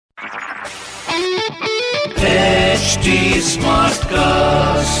HD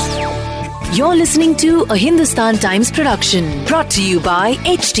Smartcast. You're listening to a Hindustan Times production brought to you by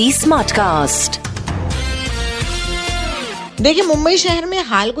HD Smartcast. देखिए, मुंबई शहर में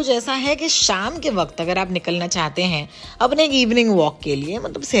हाल कुछ ऐसा है कि शाम के वक्त अगर आप निकलना चाहते हैं अपने एक इवनिंग वॉक के लिए,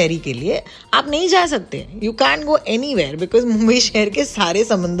 मतलब सहरी के लिए, आप नहीं जा सकते. You can go anywhere because Mumbai शहर के सारे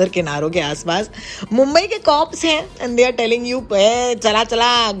समंदर किनारों के आसपास मुंबई के कॉप्स हैं and they are telling you चला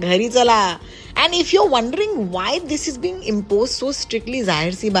चला घर ही चला. And if you are wondering why this is being imposed so strictly,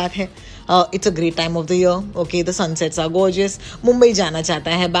 जाहिर सी बात है, it's a great time of the year. Okay, the sunsets are gorgeous. Mumbai जाना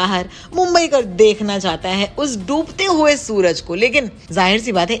चाहता है बाहर, मुंबई का देखना चाहता है उस डूबते हुए सूरज को. लेकिन जाहिर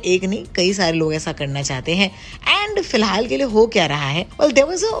सी बात है, एक नहीं कई सारे लोग ऐसा करना चाहते हैं. एंड फिलहाल के लिए हो क्या रहा है, well there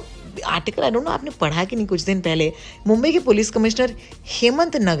was a article, I don't know आपने पढ़ा कि नहीं, कुछ दिन पहले मुंबई के पुलिस कमिश्नर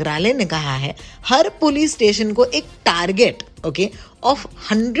हेमंत नगराले ने कहा है हर पुलिस स्टेशन को एक target of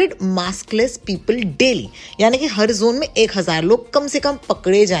 100 maskless people daily, यानी कि हर जोन में 1000 लोग कम से कम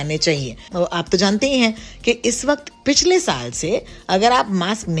पकड़े जाने चाहिए. आप तो जानते ही हैं कि इस वक्त पिछले साल से अगर आप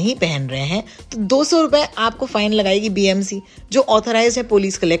मास्क नहीं पहन रहे हैं तो 200 रुपए आपको फाइन लगाएगी बीएमसी, जो ऑथराइज है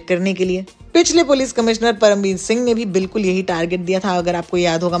पुलिस कलेक्ट करने के लिए. पिछले पुलिस कमिश्नर परमवीर सिंह ने भी बिल्कुल यही टारगेट दिया था, अगर आपको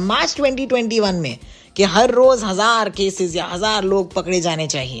याद होगा, मार्च 2021 में, कि हर रोज 1000 केसेस या 1000 लोग पकड़े जाने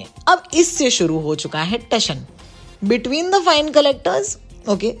चाहिए. अब इससे शुरू हो चुका है टशन बिटवीन द फाइन कलेक्टर्स,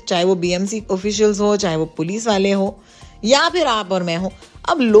 चाहे वो बीएमसी ऑफिशियल्स हो, चाहे वो पुलिस वाले हो, या फिर आप और मैं हो.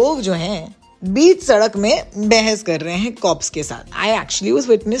 अब लोग जो हैं बीच सड़क में बहस कर रहे हैं कॉप्स के साथ. I actually was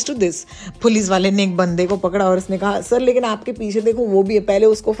witness to this. Police वाले ने एक बंदे को पकड़ा और उसने कहा, सर लेकिन आपके पीछे देखो वो भी है, पहले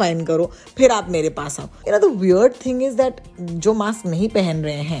उसको फाइन करो फिर आप मेरे पास आओ. You know the weird thing is that जो मास्क नहीं पहन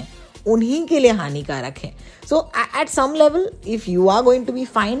रहे हैं उन्हीं के लिए हानिकारक है. सो at some level if you are going to be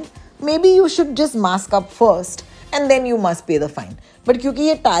find, may be you should just mask up first and then you must pay the fine. But क्योंकि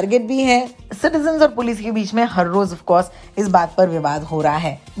ये टारगेट भी है, सिटीजन्स और पुलिस के बीच में हर रोज ऑफ कोर्स इस बात पर विवाद हो रहा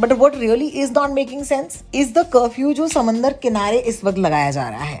है. But what really is not making sense is the curfew जो समंदर किनारे इस वक्त लगाया जा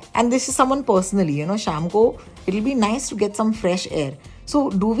रहा है. And this is someone personally, you know, शाम को it will be nice to get some fresh air. So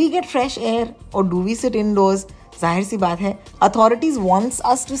do we get fresh air और डू वी सिट इनडोर्स? जाहिर सी बात है, authorities wants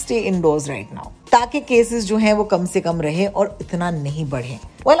us to stay indoors right now, ताकि cases जो हैं वो कम से कम रहे और इतना नहीं बढ़े.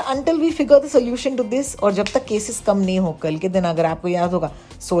 Well until we figure the solution to this, और जब तक केसेस कम नहीं हो, कल के दिन अगर आपको याद होगा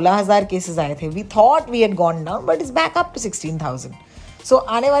 16,000 केसेस आए थे. We thought we had gone down but it's back up to 16,000. सो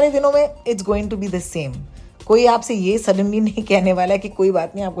आने वाले दिनों में it's going to be the same. कोई आपसे ये सडनली नहीं कहने वाला है कि कोई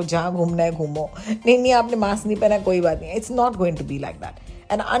बात नहीं, आपको जहां घूमना है घूमो, नहीं आपने मास्क नहीं पहना, कोई बात नहीं. It's not going to be like that.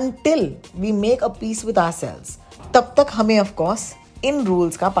 And until we make a peace with ourselves, तब तक हमें ऑफ कोर्स इन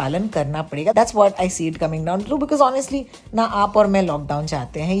रूल्स का पालन करना पड़ेगा. That's what I see it coming down to, because honestly ना आप और मैं लॉकडाउन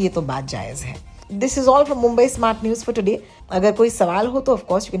चाहते हैं, ये तो बात जायज है. This is all from Mumbai smart news for today. अगर कोई सवाल हो तो of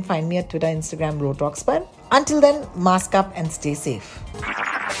course you can find me at Twitter, Instagram, रो टॉक्स पर. Until then, mask up and stay safe.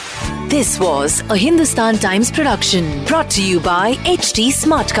 This was a Hindustan Times production brought to you by HD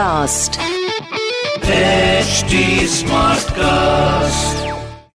Smartcast. HD Smartcast.